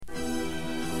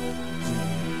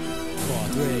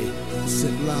3.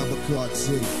 Sip lava card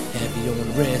C. Heavy on the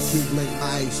wrist. Keep like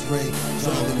ice ring.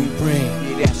 Drama we bring.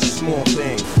 Yeah, that's a small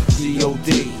thing.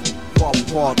 G.O.D.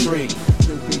 Part 3.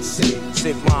 QBC.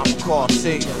 Sip lava card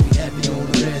C. Yeah, we heavy on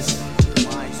the wrist.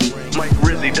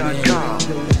 MikeRizzy.com.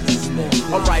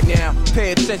 Alright now,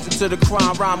 pay attention to the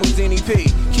crime rhyme with NEP.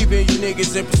 Keeping you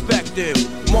niggas in perspective.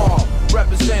 Mobb,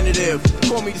 representative.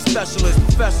 Call me the specialist,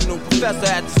 professional, professor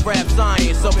at this rap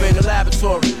science up in the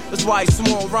laboratory. That's why he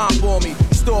small rhyme for me.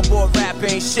 Store-bought rap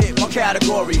ain't shit, my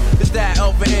category is that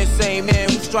of an insane man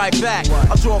who strike back.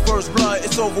 I draw first blood,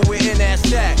 it's over with in that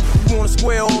stack. You wanna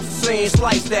square off the scene,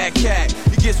 slice that cat.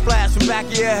 You get splashed from back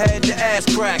of your head, your ass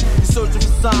crack. You're searching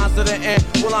for signs of the end,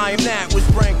 well I am that, which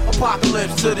bring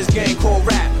apocalypse to this game called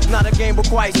rap. Not a game but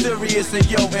quite serious, and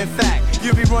yo, in fact,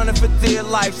 you'll be running for dear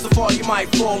life, so far you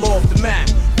might fall off the map.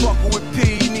 Fuckin' with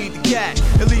P, you need the gat.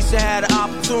 At least you had an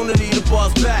opportunity to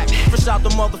buzz back. Fresh out the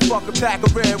motherfucking pack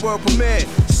of red word permit.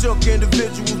 Shook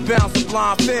individuals bouncing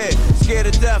blind fear.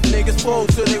 Scared to death, niggas fold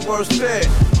to their worst fear.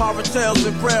 Horror tales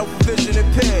and braille for vision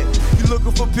impaired. You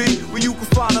looking for P? Well, you can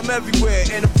find them everywhere.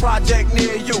 In a project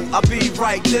near you, I'll be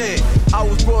right there. I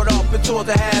was brought up and taught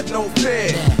to have no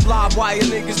fear. Live wire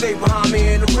niggas, they behind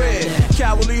me in the rear.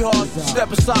 Cowardly hearts,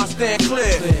 step aside, stand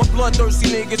clear. My bloodthirsty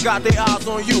niggas got their eyes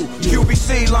on you.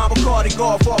 QBC, Lima Cardi,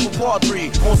 golf off of Part 3.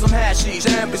 On some hashies,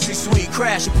 embassy suite,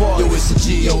 crash a party. Yo, it's a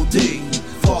G.O.D.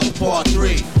 Part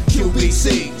 3.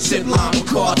 QBC, sip lime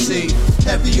McCarthy.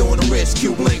 Heavy on the wrist,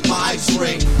 Q blink, my ice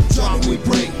ring. Drama we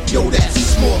bring, yo, that's a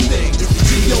small thing. It's the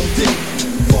G.O.D.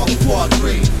 Part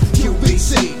 3.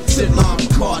 QBC, sip lime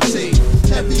McCarthy.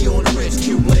 Heavy on the wrist,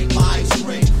 Q blink, my ice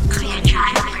ring.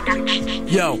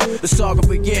 Yo, the saga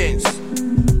begins.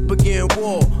 Begin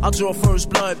war. I'll draw first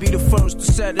blood, be the first to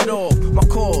set it off. My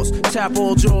cause, tap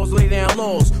all jaws, lay down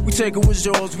laws. We take it with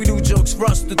yours, we do jokes,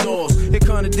 rust the doors. Here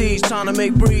come the D's, trying to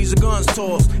make breeze, the guns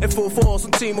toss. In full force,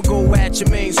 some team will go at your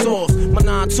main source. My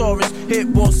non-Taurus,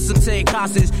 hit bosses and take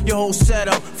hostages. Your whole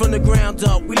setup, from the ground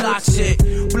up, we lock shit.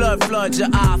 Blood flood your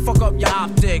eye, fuck up your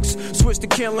optics. Switch to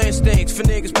kill instincts, for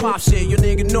niggas pop shit. Your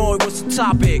nigga know it was the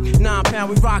topic. 9 pound,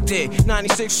 we rocked it.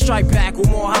 96 strike back with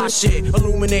more hot shit.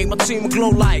 Illuminate, my team will glow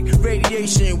like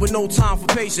radiation with no time for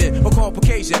patience or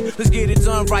complication. Let's get it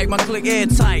done right, my click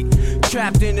airtight.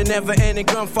 Trapped in the never-ending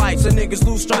gunfights, and niggas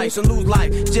lose stripes and lose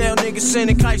life. Jail niggas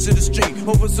sending kites to the street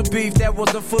over some beef that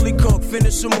wasn't fully cooked.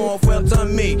 Finish them off, well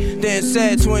done me. Then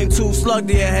said 22 slug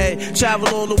to your head, travel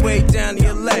all the way down to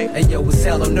your leg. Hey yo, it's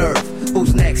hell on earth.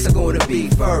 Who's next are gonna be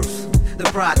first? The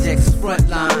project's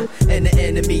frontline, and the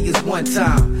enemy is one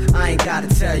time. I ain't gotta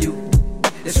tell you.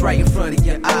 It's right in front of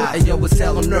your eye. And yo, it's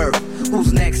hell on earth.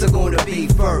 Who's next are gonna be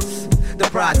first? The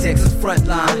projects is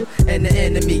frontline, and the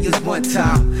enemy is one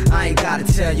time. I ain't gotta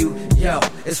tell you, yo,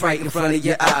 it's right in front of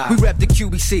your eye. We rep the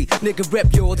QBC, nigga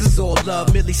rep yours, this is all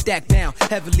love. Millie stacked down,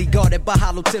 heavily guarded by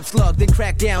hollow tip slug. Then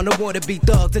crack down, I wanna be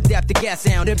thugs, adapt the gas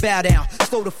sound, then bow down.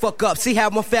 Slow the fuck up, see how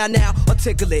I'm found now?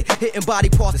 Articulate, hitting body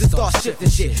parts and start shifting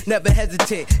shit. Never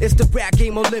hesitate, it's the rap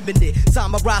game unlimited. Sign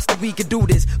my roster, we can do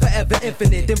this, forever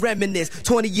infinite. Then reminisce,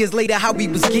 20 years later, how we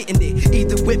was getting it.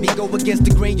 Either with me, go against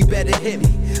the grain, you better hit me.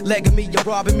 Legging me, you're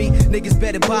robbing me, niggas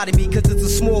better body me. Cause it's a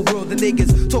small world, the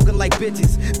niggas talking like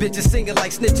bitches. Bitches singing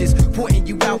like snitches, pointing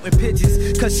you out in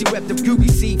pitches. Cause she rep the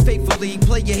QBC faithfully.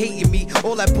 Player hating me,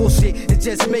 all that bullshit is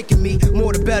just making me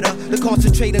more the better. To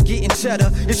concentrate on getting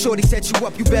cheddar. Your shorty set you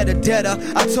up, you better dead her.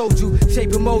 I told you,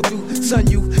 shape and mold you, son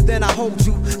you, then I hold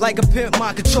you. Like a pimp,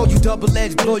 mind control you, double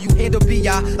edge, blow you, handle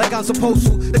BI like I'm supposed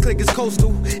to. The click is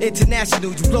coastal,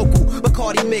 international, you local.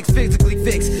 Bacardi mix, physically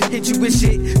fixed. Hit you with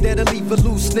shit that'll leave a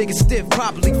loose nigga stiff,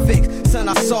 properly fixed. Son,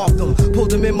 I solved them,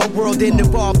 pulled them in my world and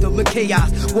involved them in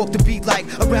chaos. Walk the beat like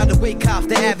around the way cops,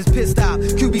 the average pissed out.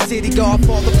 QB City,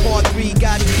 Godfather, Part 3,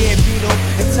 Gotti, Gambino,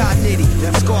 and Todd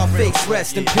Nitty. Scarface,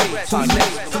 rest in peace.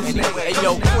 Hey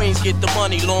yo, Queens get the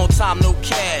money, long time no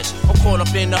cash. I'm caught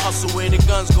up in the hustle where the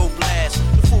guns go blast.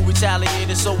 The fool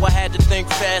retaliated, so I had to think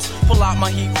fast. Pull out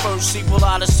my heat first, see, pull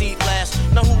out a seat last.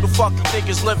 Now who the fuck you think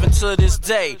is living to this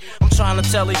day? I'm trying to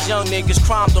tell these young niggas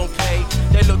crime don't pay.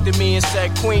 They looked at me and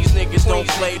said, Queens niggas don't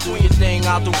play. Do your thing,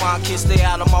 I'll do mine, kids stay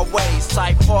out of my ways.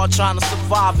 Type hard trying to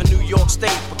survive in New York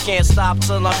State, but can't stop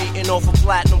till I'm eating off a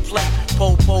platinum plate.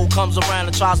 Po comes around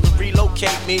and tries to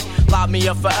relocate me. Lock me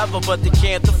up forever, but they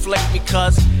can't deflate me.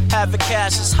 Cause having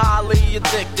cash is highly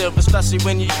addictive, especially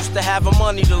when you used to having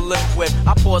money to live with.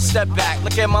 I pour a step back,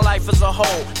 look at my life as a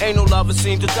whole. Ain't no love, it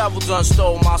seems the devil done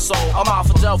stole my soul. I'm out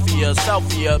Philadelphia,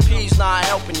 Selfia, P's not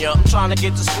helping ya. I'm trying to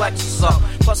get this Lexus up,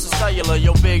 plus the cellular,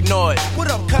 yo big noise.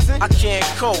 What up, cousin? I can't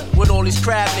cope with all these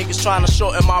crab niggas trying to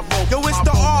shorten my rope. Yo, it's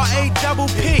the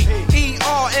R-A-double-P,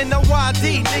 E-R-N-O-Y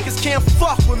D, niggas can't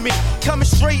fuck with me. Coming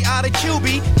straight out of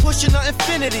QB, pushing the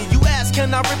infinity. You ask,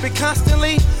 can I rip it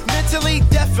constantly? Mentally,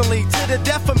 definitely, to the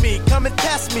death of me. Come and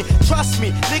test me, trust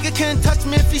me. Nigga can't touch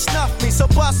me if he snuff me, so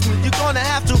bust me. You gonna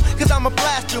have to, cause I'ma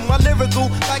blast you. My lyrical,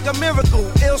 like a miracle.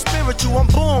 Ill spiritual, I'm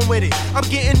born with it. I'm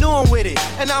getting on with it.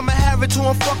 And I'ma have it till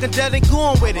I'm fucking dead and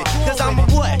gone with it. Cause I'm a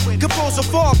what? Composer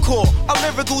hardcore, a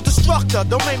lyrical destructor.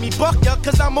 Don't make me buck ya,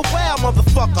 cause I'm a wild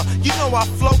motherfucker. You know I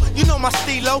flow, you know my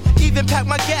stilo. Even pack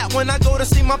my gap when I go to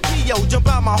see my P.O. Jump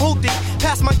out my hoopty,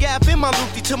 pass my gap in my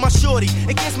loopty to my shorty.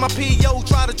 Against my P.O.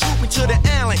 try to troop me to the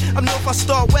alley. I know if I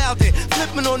start wildin',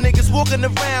 flipping on niggas walking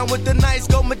around with the nice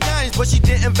gold medallions, but she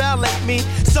didn't violate me.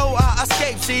 So I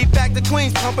escaped, see, back to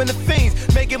Queens, pumping the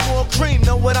fiends, making more cream,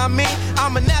 know what I mean?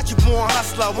 I'm a natural born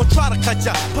hustler, won't try to cut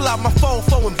ya, pull out my phone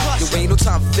and bust. There ain't no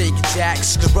time for fake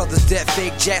jacks, the brothers dead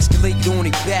fake jacks, can lay on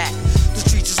their back. The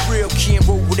streets is real, can't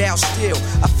roll without steel.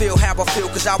 I feel how I feel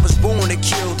cause I was born to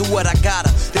kill. Do what I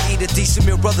gotta, to eat a decent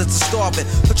meal, brothers are starving.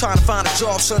 For trying to find a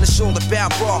job, son, it's all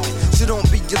about bargain. So don't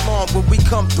be alarmed when we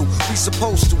come through. We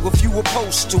supposed to, if you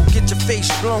opposed to, get your face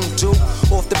blown, dude.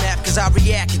 Off the map cause I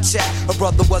react and chat. A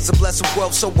brother was a blessing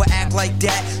wealth, so I act like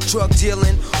that. Drug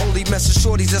dealing, only messing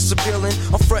shorties that's appealing.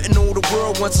 I'm fretting all the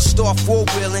world once I start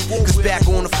four-wheeling. Cause back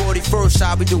on the 41st,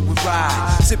 I be doing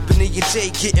ride. Sipping in your J,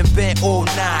 getting bent all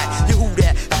night. You who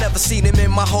that? I never seen him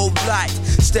in my whole life.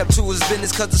 Step to his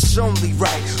business cause it's only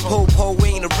right. Ho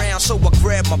ain't around, so I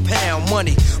grab my pound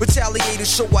money. Retaliated,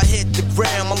 so I hit the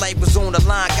ground. My life was on the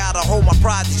line, gotta hold my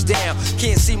projects down.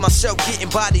 Can't see myself getting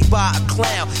bodied by a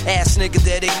clown. Ass nigga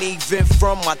that ain't even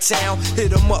from my town.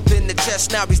 Hit him up in the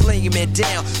chest, now he's laying me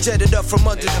down. Jetted up from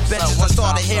under the benches, I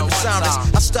started hearing sirens.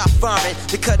 I stopped farming,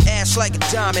 they cut ash like a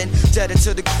diamond. Jetted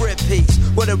to the crib piece,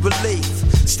 what a relief.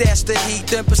 Stashed the heat,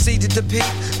 then proceeded to peep.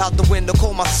 Out the window,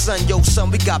 call my son, yo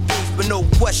son, we got beef, but no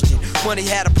question. Money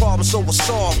had a problem, so I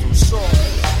solved him.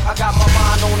 I got my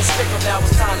mind on the sticker, now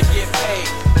it's time to get paid.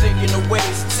 Thinking of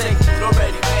ways to take food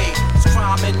already made. It's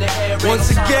crime in the air, once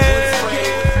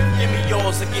again. Give me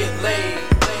yours to get laid.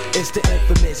 It's the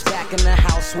infamous, back in the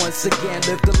house once again.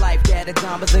 Live the life that had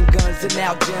diamonds and guns and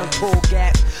now gem. Pull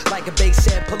gaps like a bass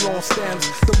head, pull on stems.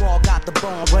 The wall got the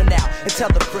bomb, run out and tell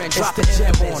the friend, drop the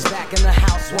gem on. Back in the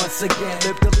house once again.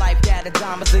 Live the life that had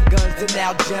diamonds and guns and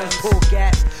now gems. Pull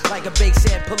gaps like a bass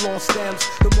head, pull on stems.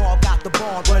 The wall got the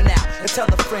bomb, run out and tell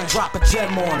the friend, drop a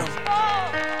gem on him.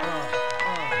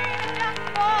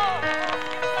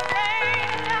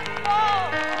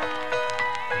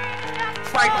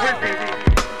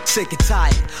 Sick and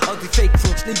tired, ugly fake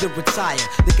crooks need to retire.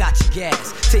 They got your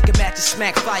gas, take a match and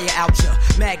smack fire out your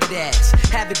maggot ass.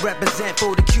 Havoc represent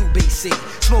for the QBC.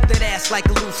 Smoke that ass like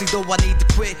a Lucy, though I need to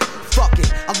quit. Fuck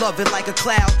it, I love it like a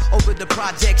cloud. Over the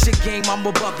projection game, I'm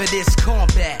above it, it's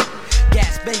combat.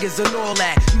 Gas bangers and all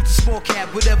that. Use the small cab,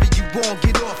 whatever you want,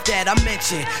 get off that. I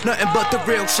mention nothing but the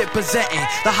real shit presenting.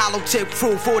 The hollow tip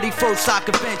crew, 41st side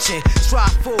convention.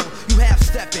 Strive full, you half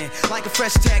stepping like a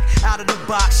fresh tech out of the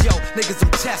box. Yo, niggas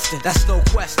I'm testing, that's no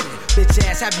question. Bitch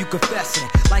ass have you confessing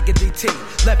like a DT.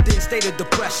 Left in state of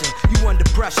depression, you under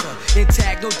pressure.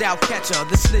 Intact, no doubt catcher,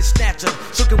 the snitch snatcher.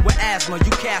 Shookin' with asthma,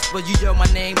 you Casper, you yell my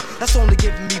name. That's only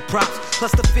giving me props.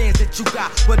 Plus the fans that you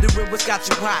got, wondering what's got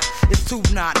you hot. It's too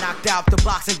knocked out the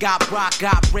box and got rock.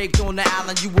 Got raped on the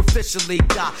island, you officially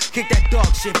got. Kick that dog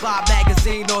shit, buy a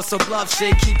magazine or some love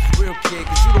shit. Keep it real, kid,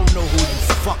 cause you don't know who you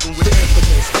fucking with. The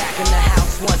infamous, back in the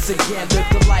house once again. Live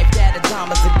the life that had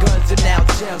diamonds and guns and now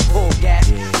gems. Pull gas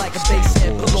like a bass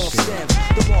head, pull on stems.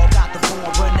 The wall got the bomb,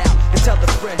 run out and tell the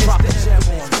friend, drop the gem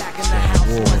on. Back in the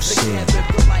house once again. Live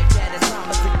the life that had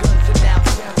diamonds and guns and now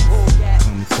gems. Pull gas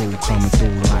coming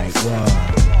through like what?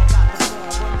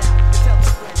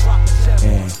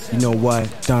 You know what,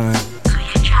 Don?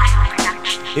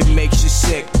 It makes you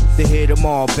sick to hear them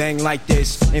all bang like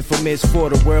this. Infamous for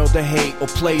the world to hate or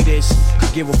play this.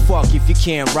 Could give a fuck if you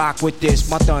can't rock with this.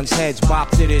 My Dun's heads bop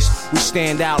to this. We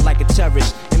stand out like a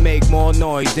terrorist and make more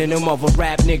noise than them other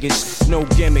rap niggas. No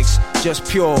gimmicks, just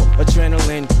pure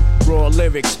adrenaline. Raw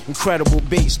lyrics, incredible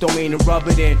beats, don't mean to rub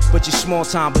it in, but you're small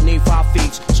time beneath our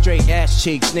feet. Straight ass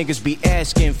cheeks, niggas be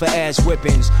asking for ass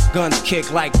whippings. Guns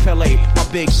kick like Pele, my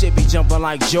big shit be jumping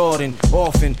like Jordan.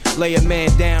 Often lay a man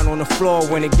down on the floor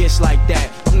when it gets like that.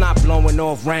 I'm not blowing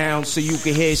off rounds so you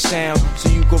can hear sound, so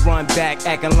you can run back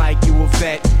acting like you a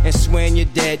vet and swearing you're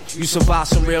dead. You survive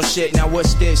some real shit, now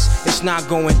what's this? It's not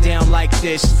going down like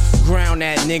this. Ground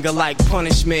that nigga like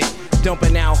punishment,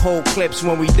 dumping out whole clips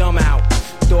when we dumb out.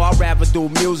 Though I'd rather do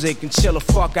music and chill the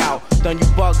fuck out. Done you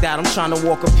bugged out, I'm trying to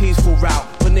walk a peaceful route.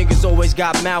 But But niggas always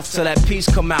got mouth till that piece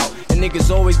come out. And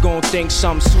niggas always gon' think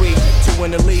something sweet. So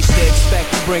when the least they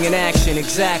expect, you bringin' action,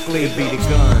 exactly. It be the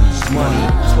guns,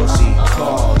 money, pussy,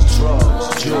 cars,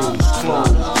 drugs, jewels,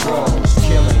 clothes, bras,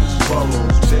 killings,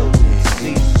 boroughs, buildings,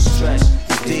 disease, stress,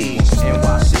 D's,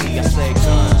 NYC. I say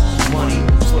guns, money,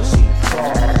 pussy,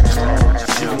 cars, drugs,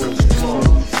 jewels,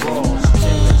 clothes, bras,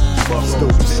 killings, boroughs,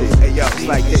 stupid shit. Hey yo, it's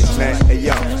like this, man. Hey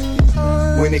yo.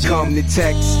 When it come to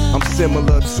text, I'm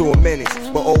similar to a menace.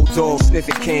 But old dog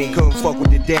sniffing king couldn't fuck with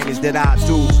the damage that I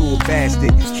do to a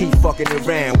bastard. Keep fucking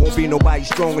around, won't be nobody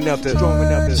strong enough to.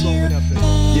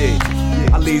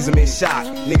 Yeah, I leaves them in shock.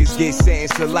 Niggas get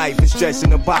sentenced to life and stretched in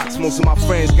the box. Most of my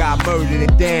friends got murdered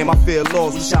and damn, I feel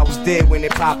lost. Wish I was dead when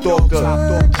it popped off the.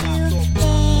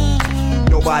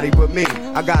 Nobody but me.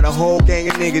 I got a whole gang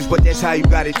of niggas, but that's how you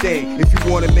gotta think. If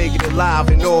you wanna make it alive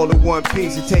and all in one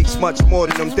piece, it takes much more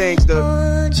than them things to.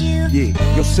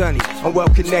 Yeah, yo sonny, I'm well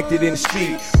connected in the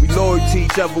street. We loyal to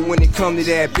each other when it come to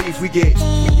that beef. We get.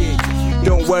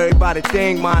 Don't worry about a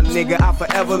thing, my nigga. I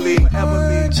forever leave.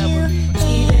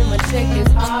 Even when chick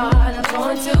is hard, I'm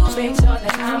going to make sure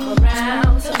that I'm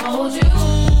around to hold you.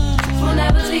 Will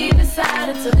never leave your side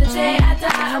until the day I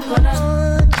die. I'm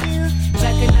gonna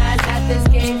recognize that this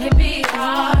game can be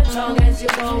hard, long as you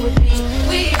go with me.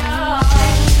 We are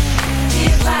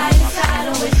here by your side,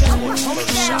 always going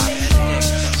down.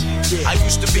 I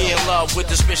used to be in love with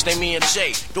this bitch named me and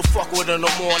Jay. Don't fuck with her no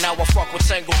more, now I fuck with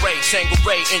Tango Ray. Tango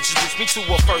Ray introduced me to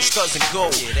her first cousin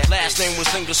Gold. Last name was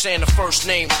English and the first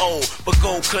name O. But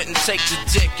Gold couldn't take the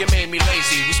dick, it made me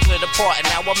lazy. We split apart and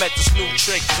now I met this new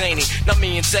trick, Zany. Now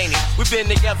me and Zany, we've been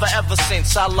together ever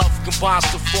since. Our love combines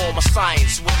to form a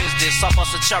science. What is this? I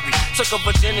bust a cherry. Took her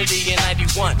virginity in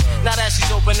 91. Now that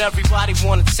she's open, everybody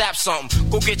wanna tap something.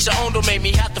 Go get your own, don't make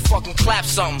me have to fucking clap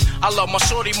something. I love my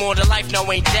shorty more than life, now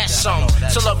ain't that something.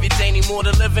 To love you, Danny, more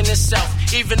than living itself.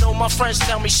 Even though my friends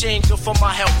tell me she ain't good for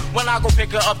my health. When I go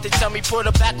pick her up, they tell me put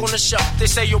her back on the shelf. They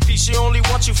say, yo, P, she only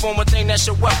wants you for one thing, that's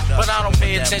your wealth. But I don't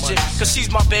pay attention, cause she's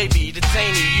my baby, the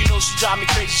Danny. You know she drive me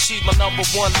crazy, she's my number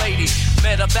one lady.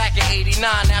 Met her back in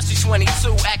 89, now she's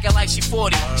 22, acting like she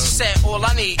 40. She said, all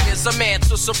I need is a man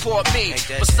to support me.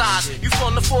 Besides, you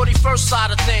from the 41st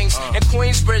side of things. And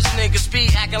Queensbridge niggas be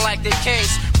acting like they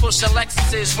kings. Pushing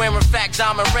Lexuses, wearing fat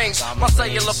diamond rings. My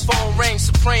cellular phone rings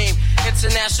supreme.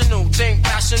 International, think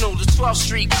rational. The 12th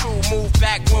Street crew move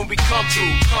back when we come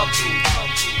through.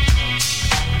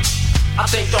 I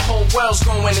think the whole world's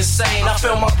going insane. I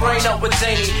fill my brain up with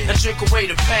Zany and drink away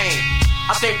the pain.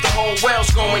 I think the whole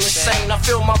world's going insane. I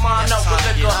fill my mind up with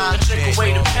liquor and drink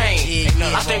away the pain.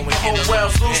 I think the whole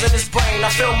world's losing its brain. I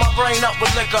fill my brain up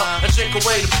with liquor and drink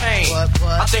away the pain.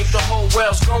 I think the whole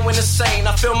world's going insane.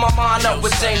 I fill my mind up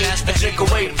with Zany and drink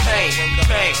away the pain.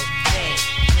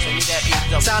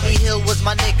 Tommy Hill was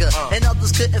my nigga, and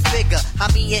others couldn't figure how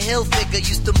me and Hill figure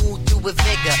used to move through with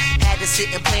vigor. Had to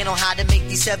sit and plan on how to make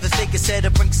these 7 figures. Said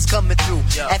the Brinks is coming through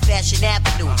at Fashion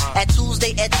Avenue. At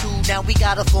Tuesday at 2, now we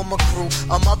got a former crew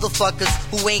of motherfuckers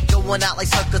who ain't going out like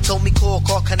sucker. Told me call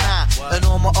Kanai and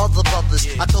all my other brothers.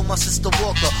 I told my sister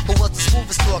Walker, who was the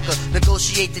smoothest talker,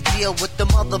 negotiate the deal with them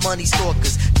other money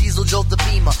stalkers. Diesel drove the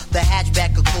Beamer, the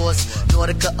hatchback of course.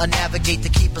 Nautica navigate to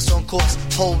keep us on course.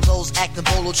 Hold those acting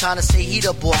bolo, trying to say he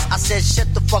the boss. I said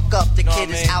shut the fuck up, the kid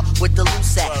is out with the loose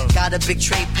sack. Got a big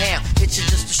tray Pam, picture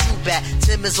just a shoe bat.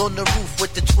 Tim is on the roof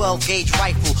with the 12 gauge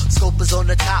rifle. Scope is on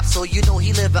the top, so you know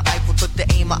he live in Eiffel. Took the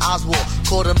aim of Oswald,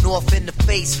 caught him north in the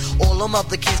face. All them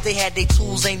other kids, they had their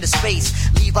tools aimed to space.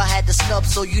 Levi had the snub,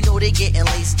 so you know they getting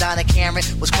laced. Donna Cameron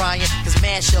was crying, cause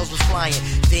man shells was flying.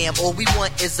 Damn, all we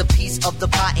want is a piece of the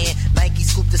pie and Nike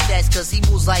scooped the stats cause he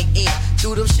moves like air.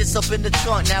 Threw them shits up in the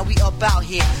trunk, now we up out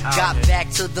here. Got back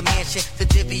to the mansion to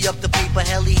divvy up the paper.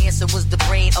 Helly Hansen was the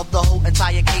brain of the whole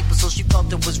entire caper, so she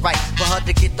felt it was right for her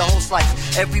to get the whole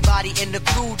slice. Everybody in the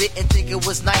crew didn't think it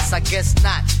was nice, I guess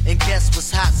not. And guess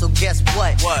what's hot, so guess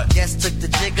what? Guess took the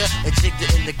jigger and jigged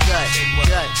it in the gut.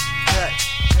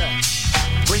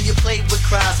 When you play with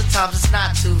crowds, sometimes it's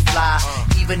not too fly.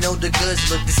 Even though the goods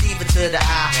look deceiving to the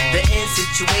eye, the end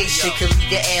situation can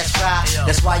leave your ass dry.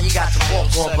 That's why you got to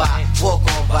walk on by, walk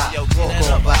on by,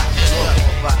 walk on by, walk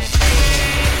on by.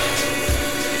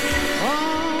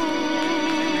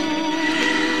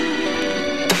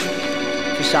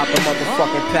 Fish out the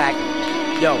motherfucking pack.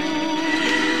 Yo,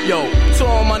 to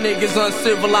all my niggas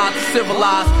uncivilized to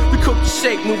civilized. We cook the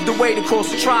shake, move the weight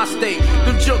across the tri-state.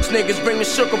 Them jokes niggas bring the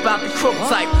shook about the crook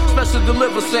type. Special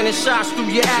deliver, sending shots through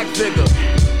your act figure.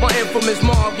 My infamous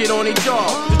Mobb get on their jaw.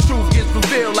 The truth gets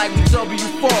revealed like we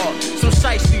W4. Some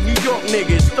shiesty New York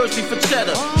niggas thirsty for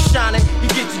cheddar. Shining, you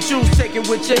get your juice taken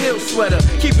with your heel sweater.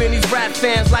 Keeping these rap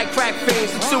fans like crack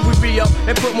fiends until we re-up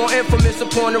and put more infamous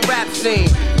upon the rap scene.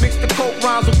 Mix the coke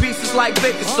rhymes with pieces like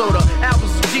baking soda.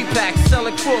 Albums of G-Packs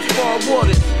selling crossbar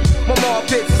waters. My Mobb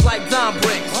pits is like Don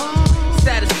bricks.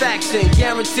 Satisfaction,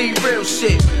 guaranteed real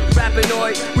shit.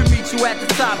 Rappinoid, we meet you at the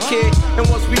top, kid. And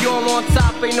once we all on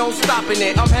top, ain't no stopping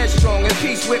it. I'm headstrong, in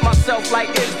peace with myself like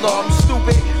Islam. I'm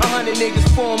stupid, 100 niggas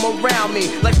form around me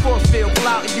like force field. Pull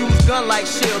out and use gun like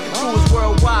shield. The crew is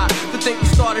worldwide, to think we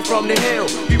started from the hill.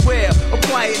 Beware of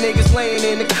quiet niggas laying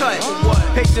in the cut.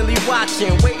 Patiently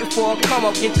watching, waiting for a come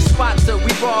up. Get your spot till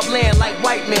we rob land like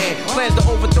white man. Plans to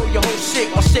overthrow your whole shit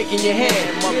while shaking your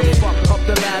hand. Motherfucker, up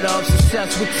the ladder of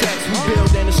success with text. We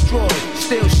build and destroy,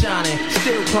 still shining,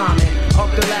 still climbing. Up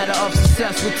the ladder of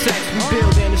success with text. We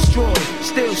build and destroy,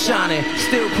 still shining,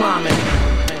 still climbing.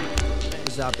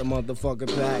 It's out the motherfucking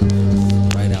pack.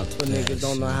 Right out the niggas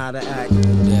don't know how to act.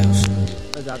 Down, son.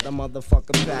 It's out the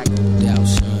motherfucking pack. Down,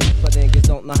 son. But niggas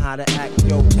don't know how to act.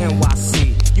 Yo,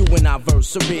 NYC, you and I verse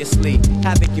seriously.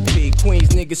 Havoc and P, Queens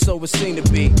niggas, so it seem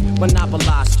to be.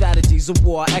 Monopolize strategies of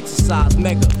war, exercise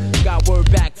mega. Got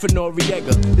word back for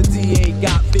Noriega. The DA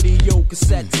got video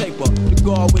cassette taper. The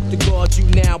guard with the guard, you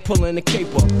now pulling the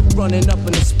caper. Running up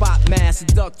in the spot, mass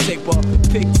duct taper.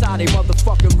 Pig tie they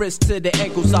motherfucking wrist to the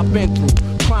ankles I've been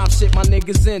through. Crime shit my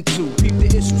niggas into. Peep the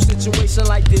issue, situation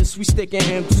like this, we sticking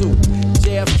him too.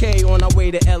 JFK on our way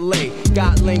to LA.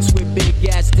 Got links with big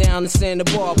gas down in Santa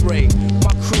Barbara.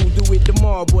 My crew do it the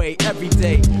Mobb way every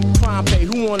day. Crime pay,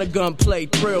 who want a gunplay?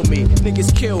 Thrill me,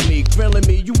 niggas kill me, grilling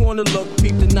me. You wanna look,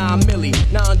 peep the 9 milli.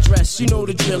 Non-dress, you know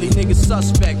the drilly, niggas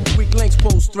suspect. Weak links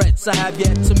pose threats, I have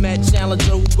yet to met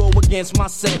challenger who go against my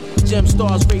set. Gem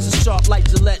stars razor sharp like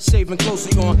Gillette, shaving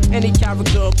closely on any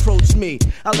character approach me.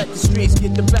 I let the streets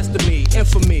get the best of me,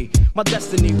 infamy, my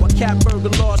destiny. While cat burger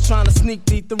laws trying to sneak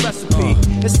beat the recipe.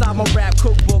 Inside my rap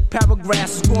cookbook,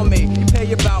 paragraphs is gourmet. You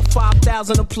pay about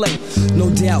 5,000 a plate. No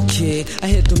doubt, kid, I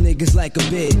hit them niggas like a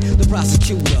bid. The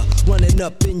prosecutor running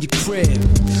up in your crib.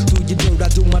 Do your dirt, I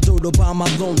do my dirt all by my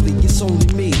lonely. It's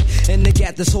only me, and they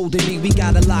got this holding me. We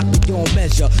gotta lock beyond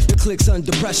measure. The click's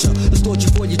under pressure. Extort you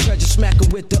for your treasure, smack 'em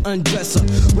with the undresser.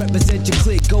 Represent your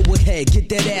click, go ahead, get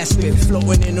that ass whipped.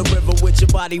 Floating in the river with your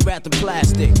body wrapped in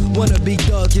plastic. Wanna be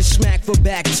thug, get smacked for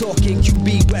back talking.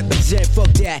 QB represent,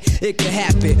 fuck that, it can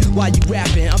happen. While you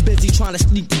rapping, I'm busy trying to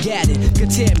sneak the gatting.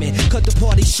 Containment, cut the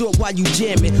party short while you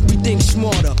jamming. We think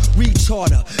smarter, reach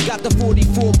harder. Got the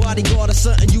 44 bodyguard or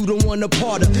something you don't want a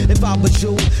part of. If I was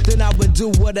you, then I would do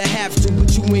what I have to.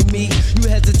 But you ain't me, you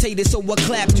hesitated so I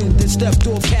clapped you. Then stepped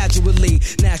off casually,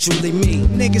 naturally me.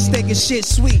 Niggas thinking shit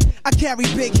sweet. I carry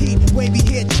big heat, wavy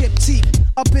hair, chip teeth.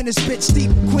 Up in this bitch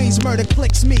deep, Queens murder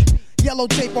clicks me. Yellow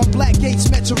tape on black gates,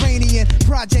 Mediterranean.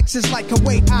 Projects is like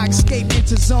Kuwait, I escape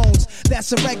into zones.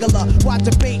 That's irregular, why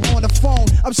debate on the phone?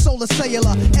 I'm solar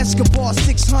cellular, Escobar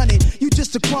 600. You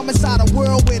just a crumb inside a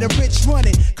world where the rich run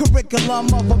it. Curriculum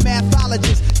of a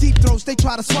mathologist. Deep throats, they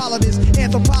try to swallow this.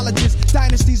 Anthropologists,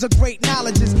 dynasties of great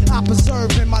knowledges. I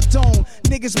preserve in my dome.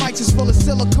 Niggas' mics is full of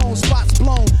silicone, spots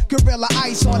blown. Gorilla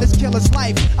ice on this killer's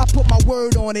life. I put my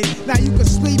word on it. Now you can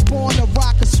sleep on the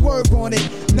rock or swerve on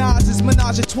it. Nas is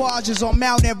menage a trois on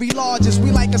Mount Every largest.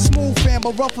 We like a smooth fan,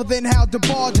 but rougher than how the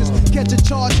barges. Catching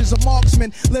charges, a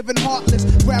marksman, living heartless.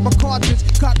 Grab a cartridge,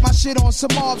 cock my shit on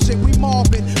some mob shit. We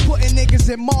mobbing, putting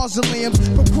niggas in mausoleums.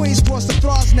 From Queens cross the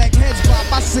Throgs neck, heads drop,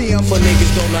 I see them. But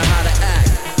niggas don't know how to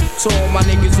act. To all my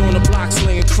niggas on the block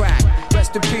slinging crack.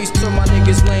 Rest in peace to my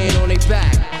niggas laying on their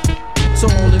back. To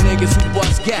all the niggas who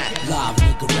bust gat. Live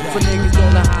nigga rap. For niggas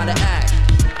don't know how to act.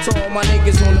 To all my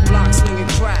niggas on the block slinging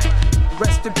crack.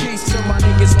 Rest in peace to my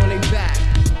niggas on their back.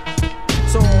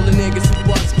 So all the niggas who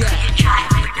bust gat.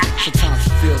 Sometimes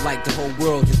you feel like the whole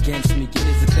world is against me. Get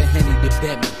is it the Henny that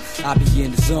bet me? I be in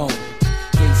the zone.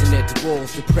 Gazing at the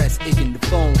walls, depressed, ignorant the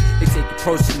phone. They take it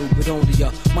personal, but only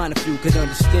a minor few could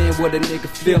understand what a nigga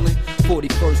feeling.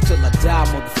 41st till I die,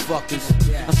 motherfuckers.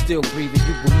 I'm still breathing,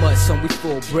 you were mud, son, we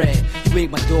full bread. You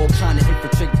ain't my dog trying to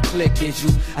infiltrate the clique, is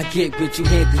you? I get with you,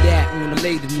 handle that on a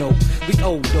later note. We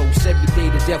old dose, every day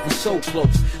the death was so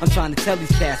close. I'm trying to tell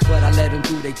these cats, but I let them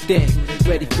do their thing.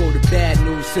 Ready for the bad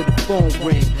news till the phone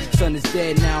ring. Son is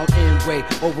dead now, anyway,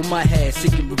 over my head,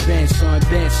 seeking revenge, son.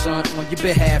 Ben, son, on your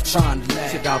behalf, trying to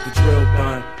laugh. Check out the drill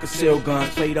gun, conceal gun,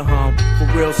 play the hum.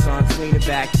 For real, son, leaning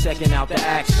back, checking out the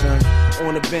action.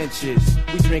 On the benches,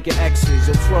 we drinking X's.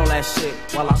 Yo, twirl that shit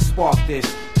while I spark this.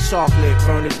 Chocolate,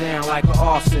 burn it down like an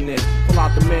arsonist. Pull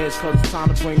out the meds, cause it's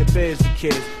time to bring the biz to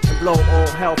kids. And blow all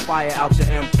hellfire out your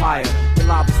empire. your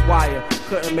lava's wire.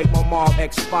 Couldn't make my mob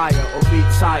expire or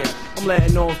retire. I'm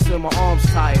letting off till my arms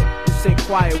tired. You sit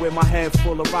quiet with my head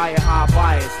full of riot high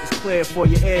bias. It's clear for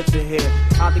your ear to hear.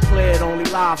 I declared only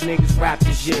live niggas rap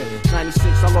this year. 96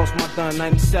 I lost my gun,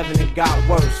 97 it got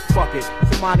worse. Fuck it,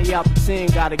 somebody out the team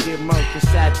gotta get murked and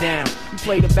sat down. You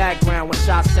play the background when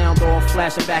shots sound off,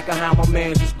 flashing back on how my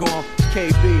man's was gone.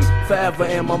 KB, forever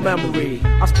in my memory.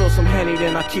 I spill some Henny,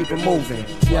 then I keep it moving.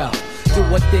 Yeah. Do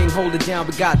one thing, hold it down,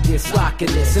 we got this, locking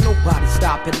this, and nobody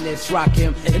stopping this. Rock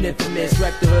him, an infamous,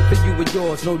 wreck the hood for you and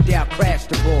yours, no doubt crash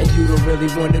the ball. And you don't really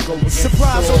wanna go with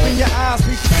surprise, open your eyes,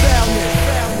 we can sound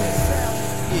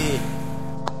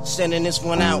Yeah, sending this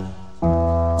one out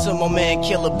to my man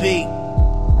Killer B.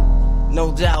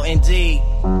 No doubt indeed,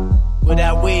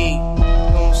 without weed, you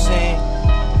know what I'm saying?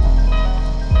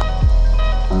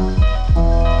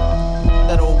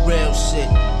 That old real shit.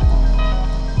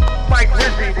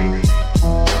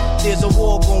 There's a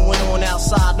war going on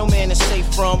outside, no man is safe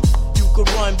from. You could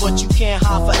run, but you can't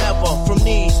hide forever from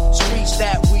these streets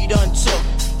that we done took.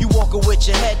 You walking with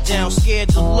your head down, scared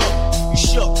to look. You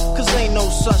shook, cause ain't no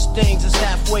such things as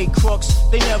halfway crooks.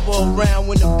 They never around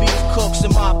when the beef cooks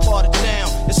in my part of town.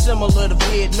 It's similar to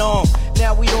Vietnam.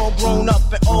 Now we all grown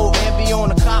up and old and be on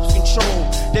the cops'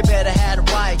 control. They better have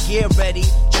the riot gear ready,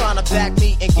 trying to back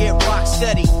me and get rock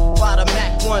steady. By the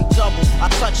Mac 1 double, I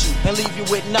touch you and leave you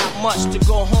with not much to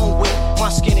go home with. My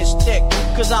skin is thick,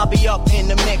 cause I'll be up in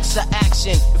the mix of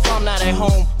action. If I'm not at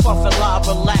home, puffin' live,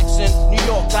 relaxing. New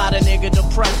York got a nigga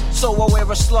depressed, so I wear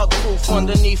a slug proof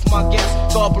underneath my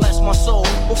guest. God bless my soul,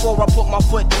 before I put my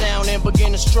foot down and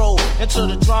begin to stroll into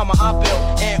the drama I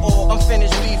built. And all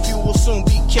unfinished beef, you will soon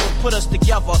be killed. Put us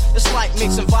together, it's like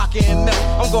mixing vodka and milk.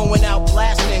 I'm going out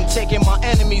blasting, taking my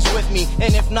enemies with me.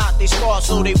 And if not, they scar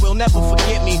so they will never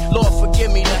forget me. Lord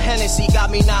forgive me, the Hennessy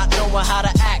got me not knowing how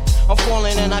to act. I'm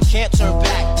falling and I can't turn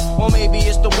back. Or maybe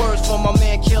it's the words from my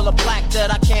man Killer Black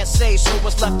that I can't say, so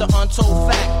what's left an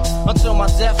untold fact. Until my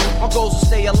death, my goals to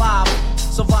stay alive.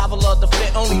 Survival of the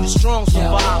fit, only the strong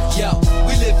survive. Yo,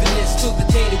 we live in this till the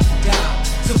day that we die.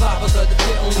 Survival of the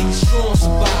fit, only the strong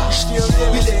survive.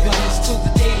 We live in this till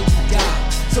the day that we die.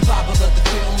 Survival of the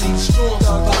fit, only the strong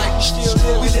survive.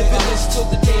 We live in this till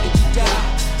the day that we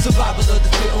die. Survival of the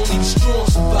fit, only the strong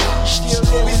survive.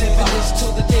 We live in this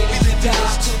till the day that we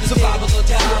die. Survival of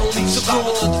the fit, only the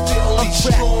strong survive. I'm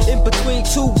trapped in between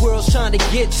two worlds trying to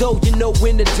get dough. You know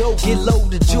when the dough get low,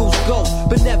 the Jews go.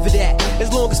 But never that.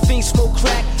 As long as fiends smoke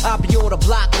crack, I'll be on the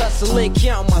block hustling,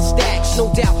 counting my stacks.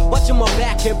 No doubt, watching my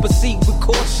back and proceed with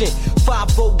caution.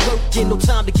 5-0 working, no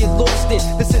time to get lost in.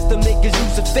 The system niggas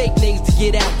using fake names to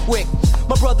get out quick.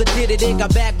 My brother did it and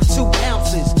got back with 2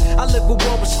 ounces. I live with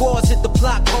one with scars, hit the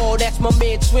block hard. That's my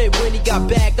man Twin when he got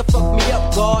back. That fucked me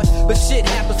up, God. But shit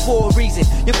happens for a reason.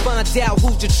 You find out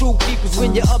who's the true keepers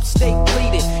when you're upstate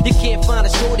bleeding. You can't find a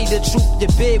shorty to troop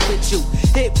the bed with you.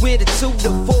 Hit with a 2 to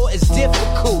 4 is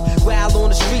difficult. While on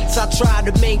the streets I try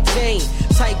to maintain.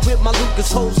 Tight with my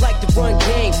Lucas, hoes like to run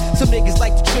game. Some niggas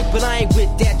like to trick, but I ain't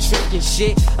with that trickin'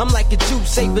 shit. I'm like a Jew,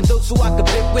 saving those who I could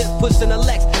fit with, pushing a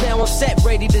Lex. Now I'm set,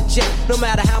 ready to jet. No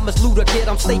matter how much loot I get,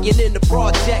 I'm staying in the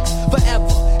projects forever.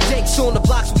 Jakes on the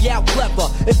blocks, we out clever.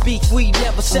 And beef, we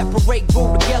never separate,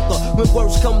 grow together. When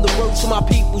words come to words, my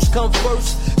peoples come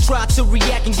first. Try to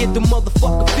react and get the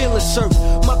motherfucker feeling served.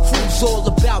 My crew's all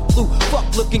about blue, fuck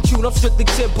looking cute. I'm strictly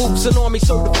 10 boots and army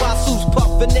certified suits.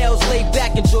 Puffin' nails, laid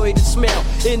back, enjoy the smell.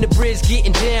 In the bridge,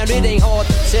 getting down, it ain't hard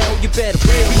to tell. You better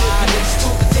realize this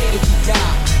till the day that we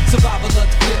die. Survival of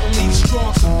the fit, only the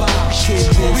strong survive.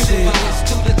 We live in this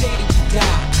till the day that we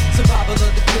die. Survival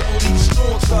of the fit, only the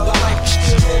strong survive.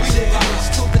 We live in this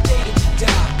till the day that we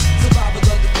die. Survival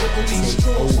of the fit, only the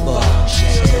strong survive.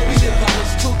 We live in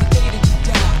this till the day that we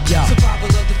die. Survival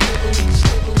of the fit, only the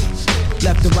strong.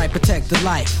 Left and right, protect the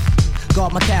life.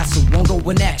 Guard my castle, won't go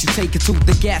in at you. Take it to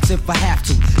the gas if I have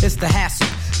to. It's the hassle.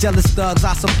 Jealous thugs,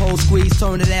 I suppose, squeeze,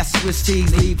 turn it ass, Swiss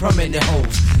cheese, leave permanent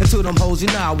hoes. And to them hoes, you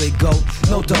know how it go.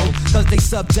 No dough, cause they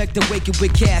subject to waking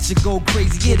with cash and go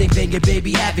crazy. It ain't banging,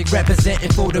 baby, Havoc,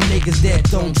 representing for them niggas that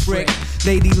don't trick.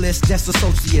 Lady list, that's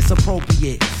associates,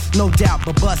 appropriate. No doubt,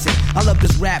 but bustin'. I love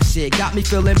this rap shit, got me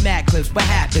feeling mad clips. What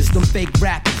happens? Them fake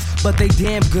rappers, but they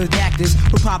damn good actors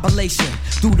with population.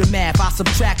 Do the math, I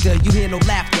subtract her, you hear no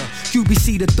laughter.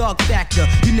 QBC the thug factor.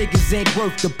 You niggas ain't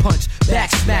worth the punch.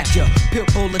 Back smack ya,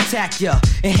 Pitbull attack ya,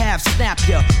 and half snap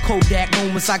ya. Kodak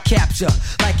moments I capture,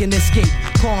 like an escape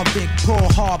convict, Pearl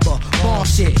Harbor, bomb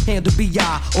shit, handle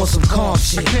BI or some calm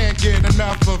shit. I can't get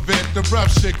enough of it. The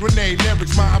rough shit, grenade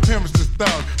lyrics, my appearance is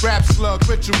thug. Rap slug,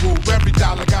 ritual, every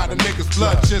dollar got a nigga's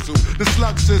blood chisel. The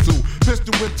slug sizzle,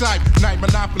 pistol with type, night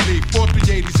monopoly,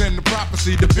 4380s in the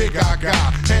prophecy, the big I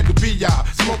got. Handle BI,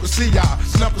 smoke a CI,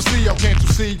 snuff a CO, can't you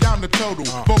see? I'm the total.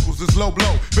 Vocals is low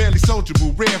blow, barely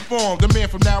soldierable, rare form, the man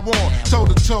from now on. Toe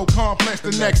to toe, complex,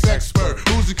 the next expert.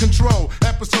 Who's in control?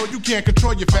 Episode, you can't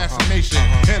control your fascination.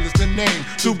 Hell is the name,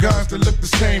 two guns that look the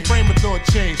same. Frame of thought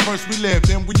change. First we live,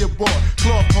 then we abort.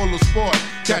 Cloth polo sport.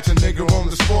 Catch a nigga on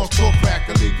the sports talk back,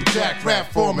 illegal jack,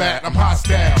 rap format. I'm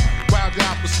hostile. Wild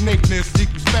out for snakeness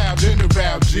equals foul in the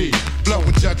round G.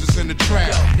 Blowing judges in the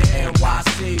trap. Yo, the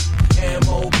NYC,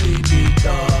 MOBB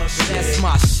thugs. That's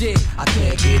my shit. I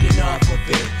can't get enough of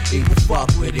it. Either fuck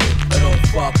with it or don't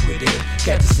fuck with it.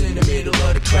 Catch us in the middle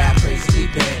of the crowd, crazy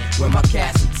band. When my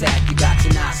cats attack, you got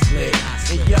your knot split.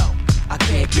 And yo, I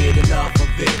can't get enough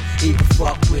of it. Either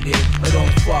fuck with it or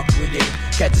don't fuck with it.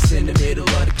 Catch us in the middle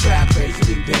of the crowd,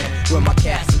 crazy band. When my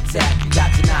cats attack, you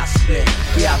got your knot split.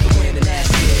 We out to win and that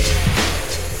shit.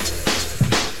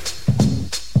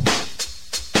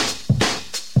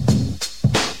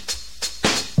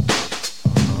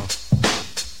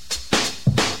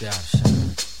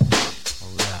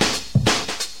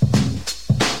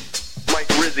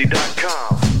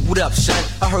 What up, son?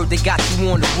 I heard they got you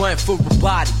on the run for a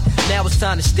body. Now it's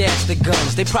time to stash the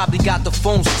guns. They probably got the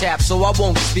phones tapped, so I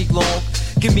won't speak long.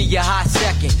 Give me a hot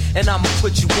second, and I'ma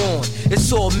put you on.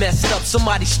 It's all messed up,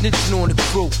 somebody snitching on the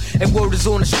crew. And word is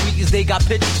on the street is they got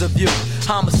pictures of you.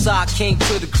 Homicide came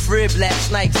to the crib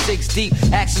last night, 6 deep.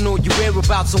 Asking all your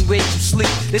whereabouts and where you sleep.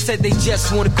 They said they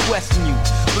just wanna question you.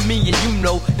 But me and you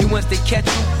know, and once they catch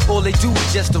you, all they do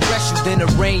is just arrest you, then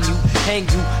arraign you, hang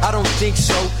you. I don't think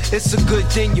so. It's a good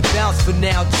thing you bounce for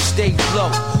now, just stay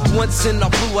low. Once in a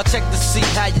blue, I check to see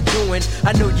how you doing.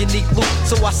 I know you need loot,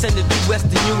 so I send it to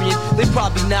Western Union. They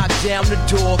probably knock down the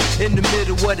door in the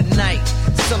middle of the night,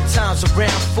 sometimes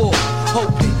around 4,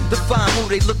 hoping to find who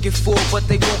they looking for, but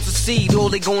they won't succeed. All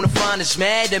they gonna find is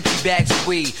mad empty bags of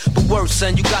weed. But worse,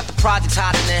 son, you got the projects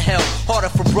hotter than hell. Harder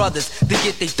for brothers to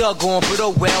get they thug on, but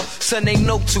oh well, son, they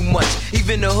know too much.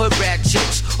 Even the hood rat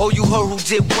chicks. Oh, you heard who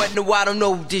did what? No, I don't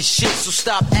know this shit, so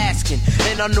stop asking.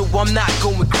 And I know I'm not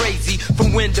going crazy.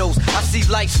 From windows, I see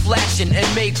lights flashing,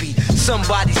 and maybe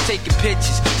somebody's taking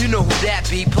pictures. You know who that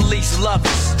be? Police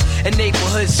lovers and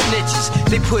neighborhood snitches.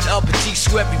 They put up a T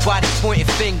so everybody pointing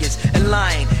fingers and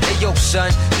lying. Hey yo,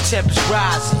 son, the temperature's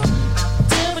rising.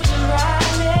 Temperature's rising.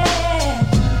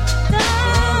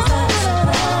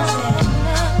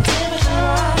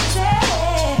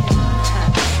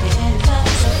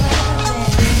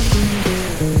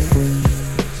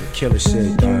 Killer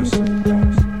shit, guys.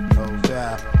 No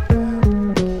doubt.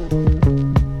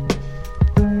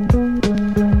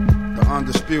 The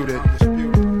undisputed.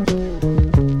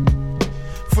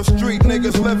 For street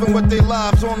niggas living with their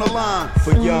lives on the line.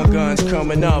 For young guns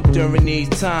coming up during these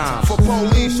times. For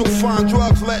police who find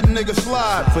drugs letting niggas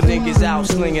slide. For niggas out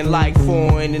slinging like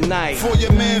 4 in the night. For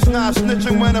your mans not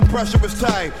snitching when the pressure is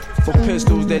tight. For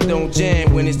pistols that don't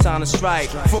jam when it's time to strike.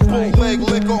 For bootleg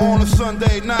liquor on a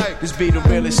Sunday night. This be the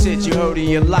realest shit you heard in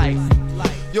your life.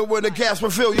 Yo, when the gas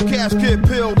refill, your cash get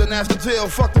pilled, and that's the deal.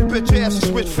 Fuck the bitch ass and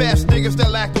switch fast niggas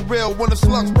that lack the real. When the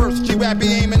slugs burst, G-Rap be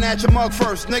aiming at your mug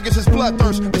first. Niggas is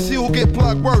bloodthirst, we see who get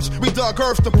plugged worse. We dug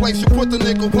earth to place you, put the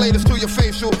nickel platers to your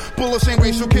facial. Bullets ain't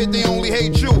racial, kid, they only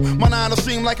hate you. My nine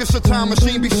seem like it's a time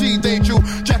machine, BC date you.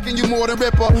 Jacking you more than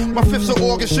Ripper, my fifth's an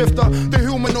organ shifter. The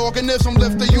human organism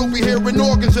lifter, you'll be hearing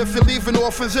organs if you're leaving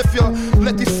orphans. If you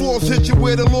let these fours hit you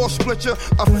where the law split you.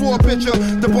 A 4 picture,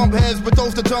 the bump heads, but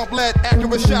those that don't let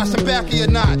accurate shots in back of your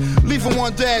knot. Leaving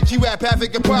one dad, G-Rap,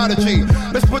 Havoc, and Prodigy.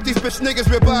 Let's put these bitch niggas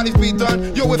where bodies be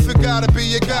done. Yo, if it gotta be,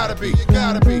 it gotta be. It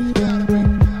gotta be. It gotta be.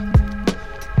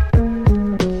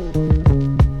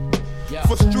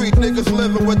 For street niggas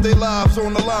living with their lives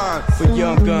on the line. For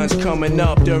young guns coming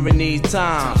up during these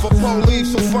times. For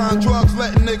police who find drugs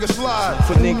letting niggas slide.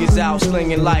 For niggas out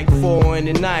slinging like 4 in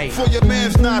the night. For your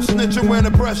mans not snitching when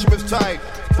the pressure is tight.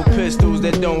 For pistols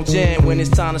that don't jam when it's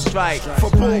time to strike. For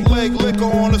bootleg liquor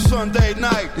on a Sunday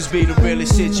night. This be the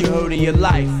realest shit you heard in your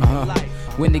life.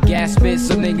 When the gas spits,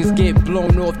 some niggas get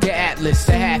blown off the atlas.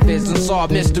 The half is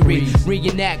unsolved mystery.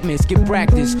 Reenactments, get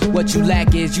practice. What you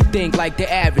lack is you think like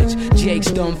the average.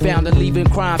 Jake's dumbfounded, leaving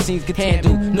crime scenes get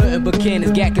handled. Nothing but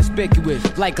cannons, got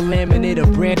conspicuous. Like a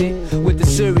laminator branded with the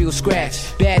cereal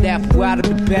scratch. Bad apple out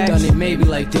of the bag. Done it maybe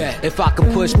like that. If I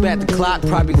could push back the clock,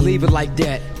 probably leave it like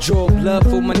that. Draw blood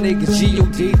for my niggas,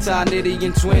 G.O.D. Ty Nitty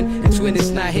and Twin. And Twin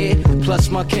is not here, plus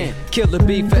my kin. Killer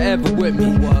be forever with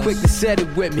me. Quick to set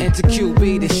it with me. Enter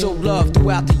QB to show love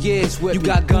throughout the years with me. You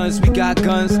got guns, we got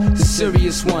guns, the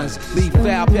serious ones. Leave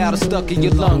foul powder stuck in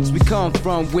your lungs. We come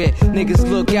from where niggas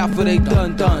look out for they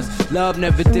dun-duns. Love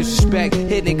never disrespect,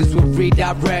 hit niggas with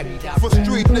redirect. For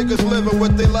street niggas living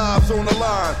with their lives on the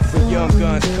line. For young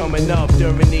guns coming up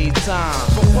during these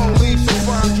times. For police who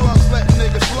find drugs letting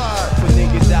niggas slide. For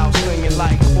niggas out swinging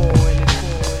like 4 in it.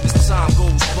 As time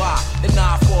goes by, an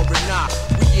eye for an eye.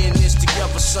 We in this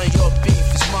together, son, your beef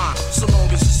is mine. So long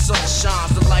as the sun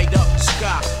shines to light up the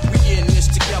sky. We in this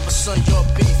together, son, your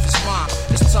beef is mine.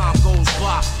 As time goes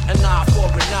by, an eye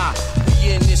for an eye.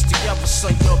 We in this together,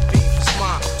 son, your beef is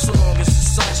mine. So long as the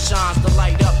sun shines to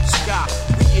light up the sky.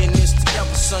 We in this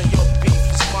together, son, your beef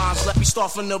is mine. Let me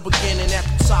start from the beginning at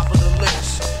the top of the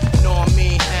list. Know what I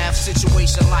mean? Have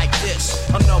situation like this.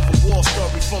 Another war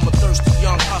story from a thirsty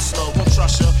young hustler. Won't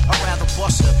trust her, I'd rather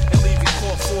bust her and leave it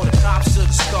caught for the cops to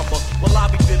discover. Well, I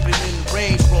be dipping in the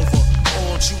Range Rover.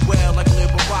 Hold you well like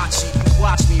Liberace. You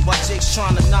watch me while Jake's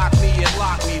trying to knock me and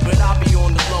lock me. But I be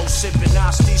on the low sipping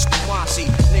nasty Squancy.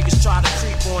 Niggas try to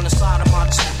creep on the side of my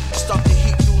Jeep. Stuck the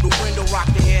heat through the window, rock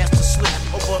their ass to sleep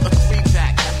over a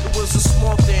 3-pack. It was a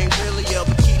small thing, really, yeah,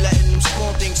 but keep letting them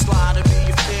small things slide and be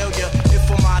a failure. If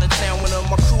I'm out of town, one of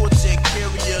my crew will take care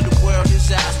of you. The world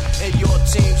is ours, and your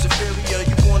team's inferior.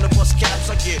 You wanna bust caps,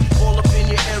 I get all up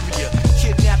in your area.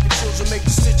 Kidnapping children make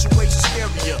the situation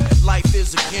scarier. Life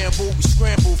is a gamble, we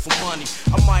scramble for money.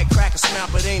 I might crack a smile,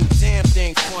 but ain't a damn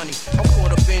thing funny. I'm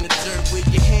caught up in the dirt with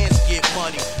your hands get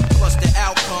muddy. Plus the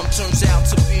outcome turns out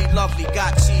to be lovely.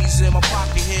 Got cheese in my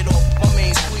pocket, hit off my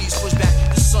main squeeze. Push back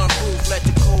the sunroof, let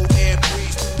the cold air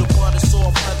breeze through the butter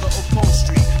soft leather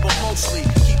upholstery. But mostly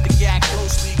keep the gag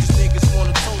closely, cause niggas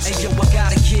wanna toast me. Hey yo, I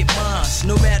gotta get mine,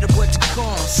 no matter what the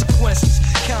consequences.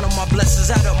 Count on my blessings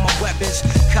out of my weapons.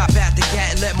 Cop out the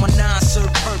gat and let my nine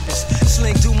serve purpose.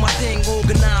 Sling do my thing,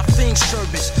 organize things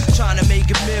service. Trying to make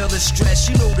a meal is stress,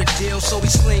 you know the deal. So we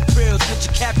sling grills, get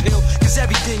your cap hill, cause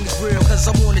everything is real. Cause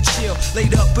I wanna chill,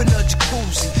 laid up in a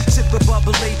jacuzzi. Sippin'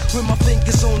 bubbly with my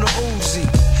fingers on the Uzi.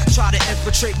 Try to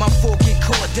infiltrate my fork, get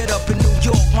caught dead up in New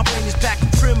York. My brain is back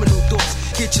in criminal thoughts.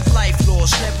 Get your life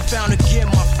lost, never found again,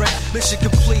 my friend. Mission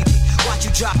completed. Watch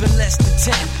you dropping less than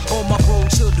 10 on my road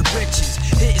to the riches.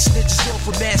 Hitting snitches off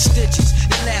with mad stitches.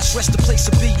 At last rest the place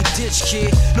to be a ditch,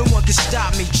 kid. No one can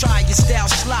stop me. Try your style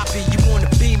sloppy. You wanna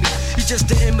be me? You just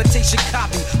an imitation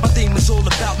copy. My theme is all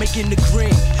about making the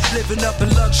green, living up in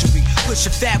luxury,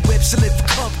 pushing fat whips and living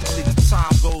comfortably. As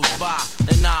time goes by,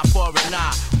 an eye for an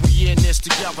eye. We in this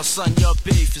together, son, your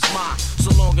beef is mine. So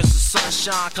long as the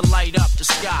sunshine can light up the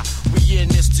sky. We in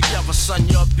this together, son,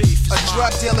 your beef is mine. A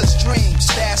drug dealer's dream,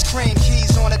 stash cream,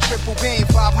 keys on a triple beam,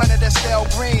 500 Estelle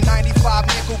Green, 95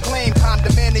 nickel gleam,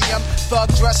 condominium, thug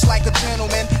dressed like a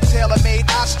gentleman, tailor-made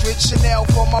ostrich, Chanel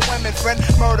for my women friend,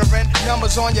 murdering,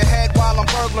 numbers on your head while I'm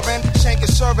burglaring,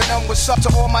 shanking, serving them, what's up to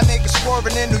all my niggas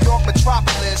swerving in New York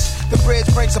metropolis. The bridge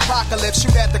brings apocalypse,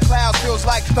 shoot at the clouds, feels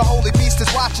like the holy beast is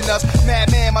watching us.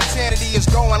 Madman, my sanity is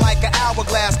going like an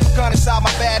hourglass, gun inside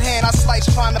my bad hand, I slice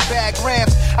trying to bag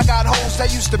grams. I got hoes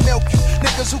that used to milk you,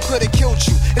 niggas who could've killed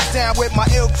you. It's down with my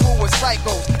ill crew and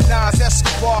psychos. Nas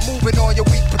Escobar moving on your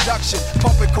weak production,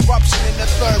 pumping corruption in the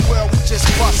third world. We just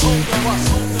bust.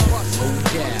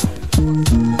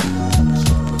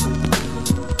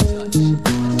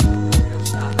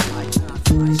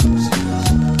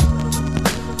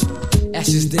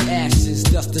 Ashes to ashes,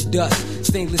 dust to dust,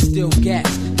 stainless steel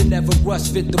gas. Never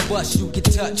rust, fit the bus, you get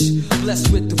touched.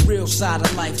 Blessed with the real side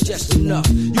of life, just enough.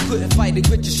 You couldn't fight it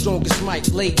with your strongest might.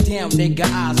 Lay down, nigga,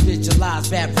 eyes visualize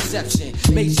bad perception.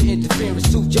 Major interference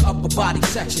to your upper body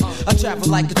section. I travel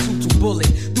like a 2-2 bullet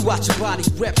throughout your body,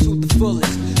 rep to the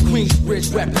fullest.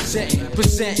 Queensbridge representing,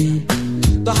 presenting.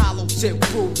 The hollow tip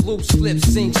crew, loose lips,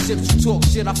 sing ships, you talk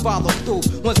shit, I follow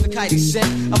through. Once the kite is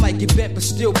sent, I might get bent but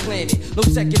still planning. No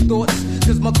second thoughts,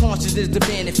 cause my conscience is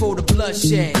demanding for the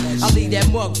bloodshed. I leave that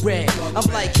mug red. I'm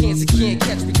like cancer, can't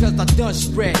catch because I done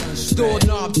spread.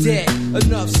 Doorknob dead,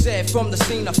 enough said. From the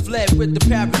scene I fled with the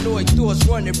paranoid thoughts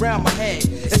running around my head.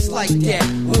 It's like that,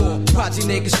 war, project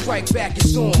niggas strike back,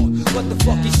 it's on. What the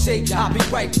fuck you say, I'll be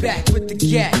right back with the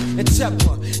gat and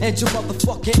temper. And your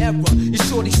motherfucking error, you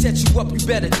shorty set you up, you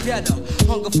better, deader.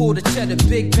 Hunger for the cheddar,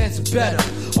 big pants are better.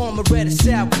 Armor red is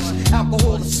sours,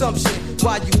 alcohol assumption.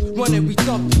 While you running, we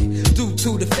thumping. Due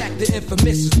to the fact the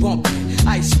infamous is bumping.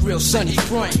 Ice grill, sunny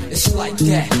front, it's like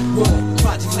that. War,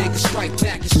 project niggas strike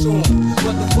back and show 'em.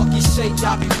 What the fuck you say,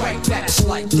 I'll be right back. It's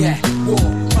like that. War,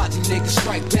 project niggas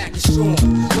strike back and show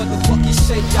 'em. What the fuck you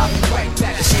say, I'll be right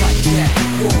back. It's like that.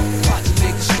 War, project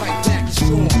niggas strike back and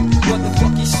show 'em. What the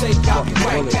fuck you say, I'll be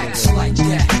right back. It's like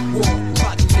that. War,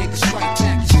 project niggas strike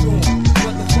back and show 'em.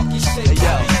 What the fuck you say,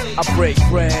 I break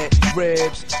bread,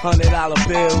 ribs, $100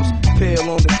 bills,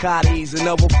 pill on the cotties and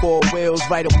other 4 wheels.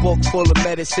 Write a book full of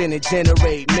medicine and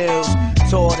generate mills.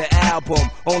 Tour the album,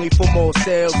 only for more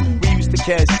sales. We used to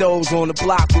catch those on the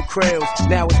block with krills.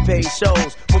 Now it's paid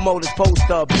shows, promoters post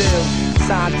up bills.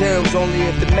 Sign deals only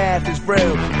if the math is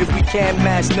real. If we can't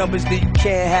match numbers, then you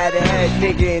can't have the head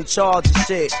nigga in charge of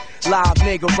shit. Live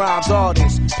nigga rhymes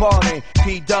artists, pardon.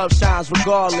 P-Dub shines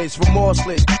regardless,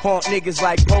 remorseless. Haunt niggas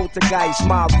like poltergeist.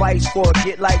 My advice for a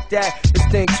get like that is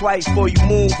think twice before you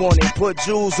move on it. Put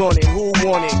jewels on it, who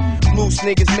want it? Loose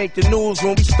niggas make the news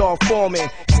when we start forming.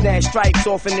 Snatch stripes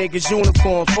off a niggas'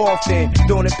 uniforms often.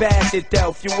 Doing it bad shit though,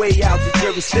 if you way out the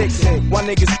jurisdiction. Why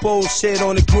niggas bullshit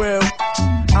on the grill?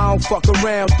 I don't fuck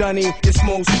around, Dunny. It's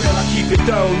most real, I keep it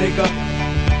thorough, nigga.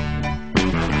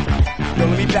 Yo,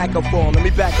 let me back up for him, let me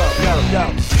back up, yo.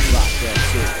 Rock that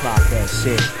shit, pop that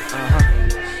shit.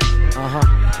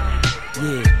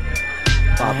 Yeah.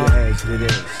 Pop your heads to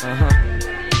this.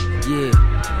 Yeah.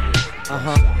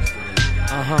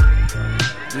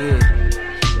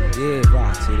 Yeah.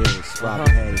 Rock to this. Rock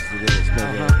your heads to this.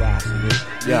 Nigga, rock to this.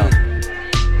 Yo.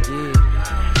 Yeah.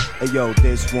 Hey yo,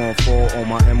 this one for all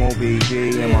my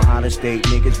MOBD and my out-of-state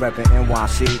niggas reppin'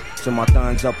 NYC. So my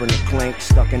thuns up in the clink,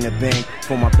 stuck in the bank.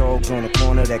 For my dogs on the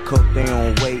corner that cook their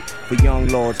own weight. For young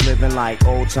lords living like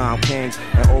old-time kings.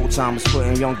 And old-timers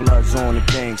putting young bloods on the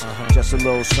things. Just a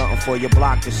little something for your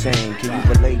block to sing. Can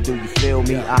you relate, do you feel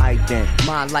me? I then.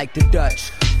 Mine like the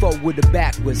Dutch. Forward with the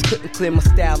backwards, couldn't clear my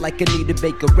style like Anita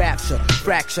Baker rapture.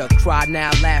 Fracture, cry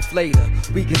now, laugh later.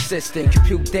 We consistent,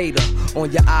 compute data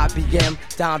on your IBM.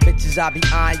 Down bitches, I be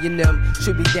eyeing them.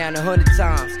 Should be down 100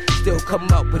 times. Still come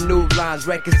up with new lines.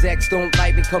 Records X don't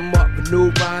like me, come up with new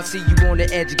rhymes. See you on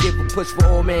the edge and give a push for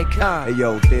all mankind. Hey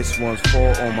yo, this one's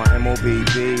for all my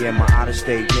MOBB and my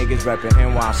out-of-state niggas reppin'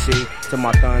 NYC. To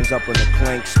my thuns up in the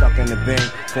clink, stuck in the bin.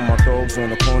 For my dogs on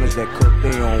the corners that cook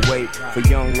their own weight. For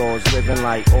young lords living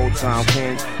like old-time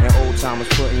kings. And old-timers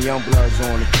putting young bloods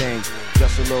on the things.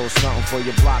 Just a little something for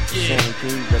your block to sing. Can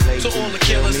you relate? To all the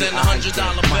killers and the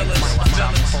 $100 billers.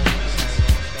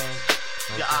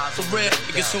 For real,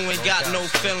 niggas who ain't got no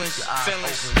feelings.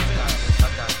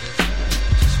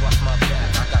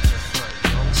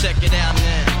 Check it out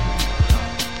now.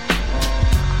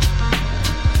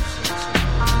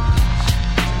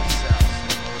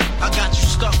 I got you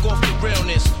stuck off the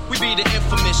realness. We be the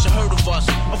infamous, you heard of us.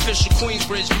 Official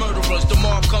Queensbridge murderers. The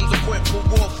mob comes equipped for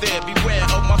warfare. Beware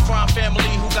of my crime family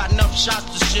who got enough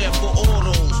shots to share for all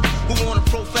those who wanna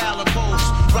profile and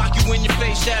pose. Rock you in your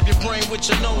face, stab your brain with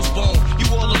your nose bone. You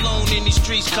all alone in these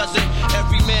streets, cousin.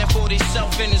 Every man for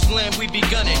theyself in his land, we be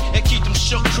gunning. And keep them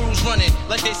shook crews running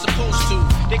like they supposed to.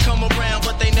 They come around,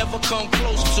 but they never come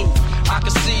close to. I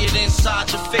can see it inside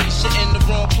your face, you're in the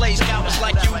wrong place. Cowards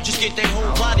like you just get their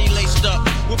whole body laced up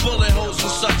with bullet holes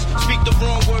and such. Speak the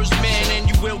wrong words, man, and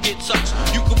you will get touched.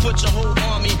 You can put your whole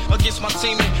army against my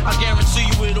team, and I guarantee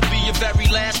you it'll be your very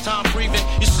last time breathing.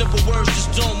 Your simple words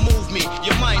just don't move me.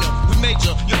 You're minor, we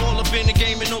major. You're all up in the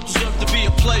game and don't deserve to be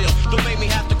a player. Don't make me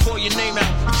have to call your name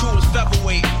out. The crew is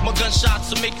featherweight. My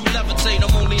gunshots will make you levitate.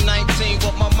 I'm only 19,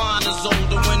 but my mind is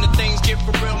older. When the things get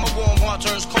for real, my warm heart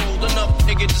turns cold. Another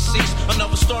nigga deceased,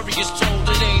 another story is told.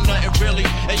 It ain't nothing really.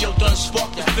 And yo, done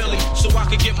sparked the Philly, so I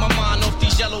could get my mind off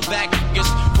these yellow back niggas.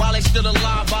 While they still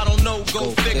alive, I don't know.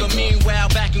 Go figure. Meanwhile,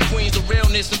 back in Queens, the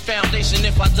realness and foundation.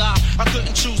 If I die, I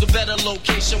couldn't choose a better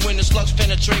location. When the slugs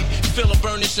penetrate, feel a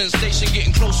burning sensation,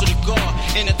 getting closer to God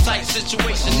in a tight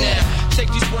situation now.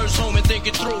 Take these words home and think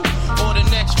it through. Or the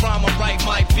next rhyme I write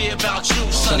might be about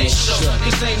you. Son, they shook.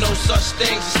 This ain't no such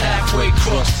thing as halfway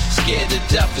crooks. Scared to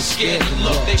death and scared to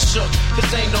look. They shook.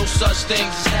 This ain't no such thing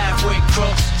as halfway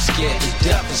crooks. Scared to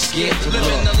death and scared to look.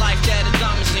 Living the life that is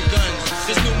diamonds and guns.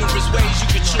 There's numerous ways you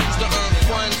can choose to earn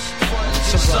funds.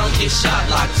 Some get shot,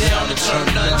 locked down, and turn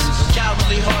nuns.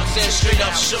 Cowardly hearts and straight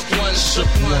up shook ones. Shook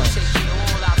ones.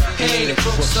 He ain't a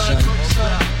crook, son.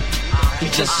 He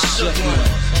just a shook one.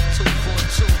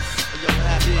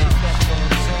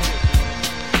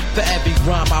 For every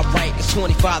rhyme I write, it's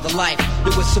 25 to life.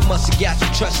 There was so much gas you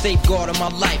trust, safeguard in my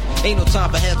life. Ain't no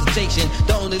time for hesitation,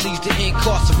 that only leads to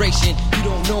incarceration. You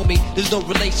don't know me, there's no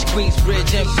relation.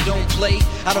 Queensbridge, and you don't play.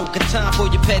 I don't got time for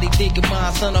your petty thinking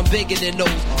mind, son, I'm bigger than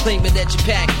those. Claiming that you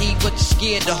pack heat, but you're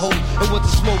scared to hold. And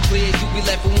once the smoke clears, you be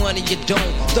left with one and you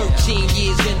don't. 13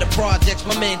 years in the projects,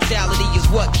 my mentality is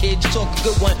what, kid? You talk a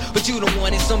good one, but you don't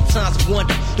want it. Sometimes I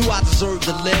wonder, do I deserve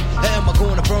to live? Or am I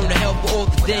gonna burn to hell for all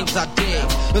the things I did?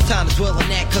 No time to dwell on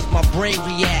that, cause my brain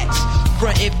reacts.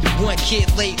 Front if you want, kid,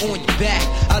 lay on your back.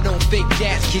 I don't fake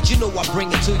gas, kid, you know I bring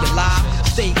it to your life.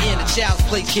 Stay in a child's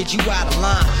place, kid, you out of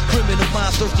line. Criminal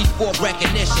minds thirsty for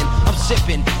recognition. I'm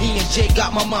sipping, E&J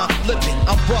got my mind flipping.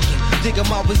 I'm bucking, digging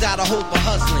my ways out of hope for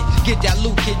hustling. Get that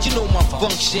loot, kid, you know my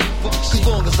function. As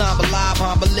long as I'm alive,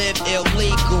 I'm live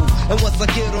illegal. And once I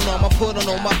get on them, I put on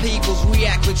all my peoples.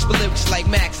 React with lyrics like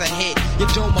Max, I hit your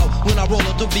domo. When I roll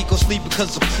up the beat, go sleep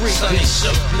because I'm free. Son, they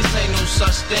shook, this ain't no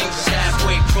such thing as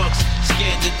halfway crooks.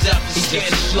 Scared to death and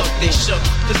scared to look, they shook.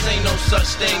 This ain't no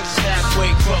such thing as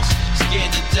halfway crooks.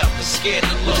 Scared to death and scared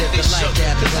to look, they shook.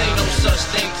 This ain't no such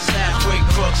thing as halfway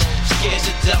crooks. Scared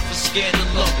to death and scared to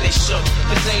look, they shook.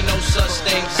 This ain't no such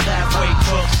thing as halfway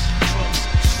crooks.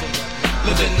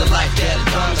 Living the life that is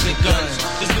diamonds and guns.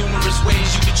 There's numerous ways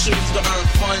you can choose to earn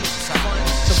funds.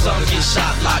 Some get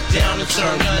shot, locked down, and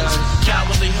turn guns.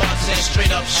 Cowardly hearts and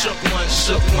straight up shook ones,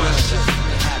 shook ones.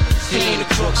 He ain't a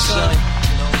crook, son.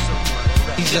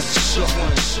 He's just a shook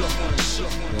one, shook one,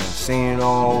 shook one. Yeah, seen it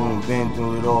all and been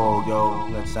through it all, yo.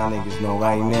 Let y'all niggas know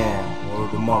right now.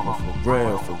 Word the mother for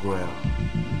real, for real.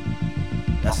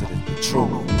 That's it, the truth.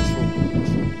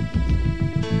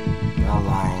 Not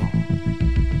lying.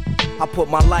 I put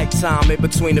my lifetime in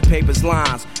between the paper's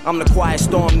lines. I'm the quiet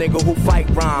storm nigga who fight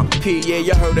rhyme. P, yeah,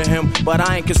 you heard of him, but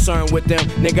I ain't concerned with them.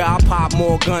 Nigga, I pop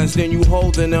more guns than you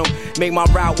holding them. Make my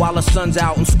route while the sun's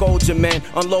out and scold your men.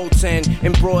 Unload 10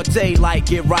 in broad daylight,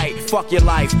 get right. Fuck your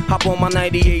life. Hop on my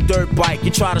 98 dirt bike. You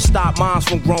try to stop mines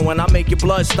from growing. I make your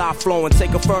blood stop flowing.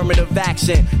 Take affirmative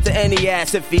action to any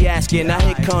ass if he asking. Now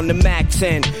here come the Mac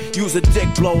 10. Use a dick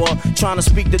blower. Trying to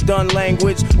speak the done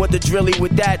language. What the drilly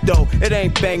with that though? It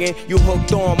ain't banging. You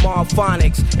hooked on Mobb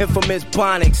Phonics, infamous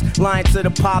Bonics. Lying to the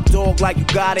pop dog like you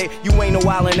got it. You ain't no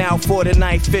wildin' out for the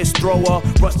night fist thrower.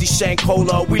 Rusty Shank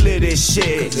Cola, we lit this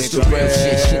shit. It's the real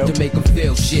shit to make them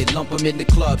feel shit. Lump them in the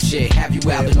club shit. Have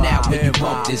you out and out when you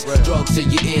bump this. Drugs to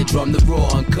your eardrum, the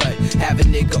raw uncut. Have a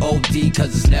nigga OD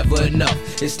cause it's never enough.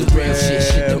 It's the real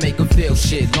shit to make them feel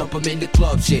shit. Lump them in the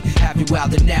club shit. Have you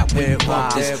out and out when you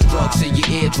bump this. Drugs to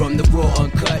your eardrum, the raw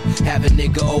uncut. Have a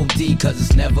nigga OD cause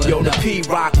it's never enough. Yo, the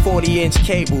P-Rock 40-inch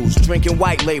cables, drinking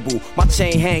white label. My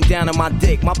chain hang down on my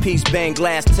dick, my piece bang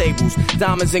glass tables.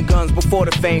 Diamonds and guns before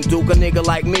the fame, Duke. A nigga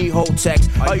like me hold text.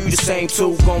 Are you the same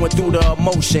too? Going through the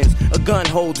emotions. A gun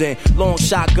holding, long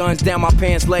shotguns down my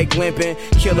pants leg limping.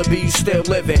 Killer B, you still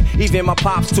living. Even my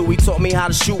pops too, he taught me how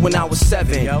to shoot when I was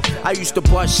 7. I used to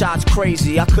bust shots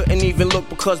crazy. I couldn't even look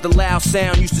because the loud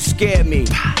sound used to scare me.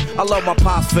 I love my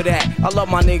pops for that. I love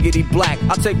my nigga, he black.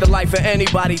 I take the life of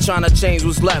anybody trying to change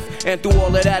what's left. And through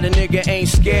all of that, a nigga ain't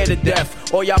scared to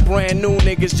death. All y'all brand new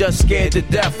niggas just scared to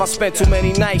death. I spent too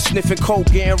many nights sniffing coke,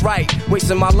 getting right,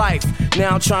 wasting my life.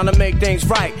 Now I'm trying to make things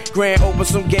right. Grand open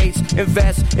some gates,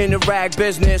 invest in the rag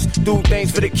business, do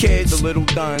things for the kids, the little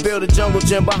duns. Build a jungle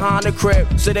gym behind the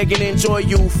crib so they can enjoy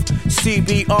youth.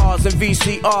 CBRs and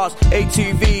VCRs,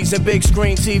 ATVs and big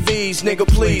screen TVs. Nigga,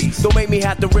 please don't make me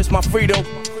have to risk my freedom.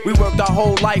 We worked our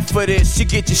whole life for this. You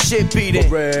get your shit beaten.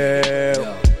 For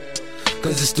real.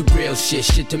 Cause it's the real shit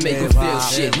to make them feel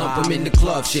shit. Lump them in the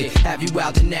club shit. Have you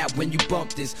out and out when you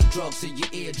bump this. Drugs to your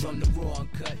eardrum, the raw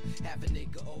uncut. Have a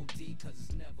nigga OD cause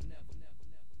it's never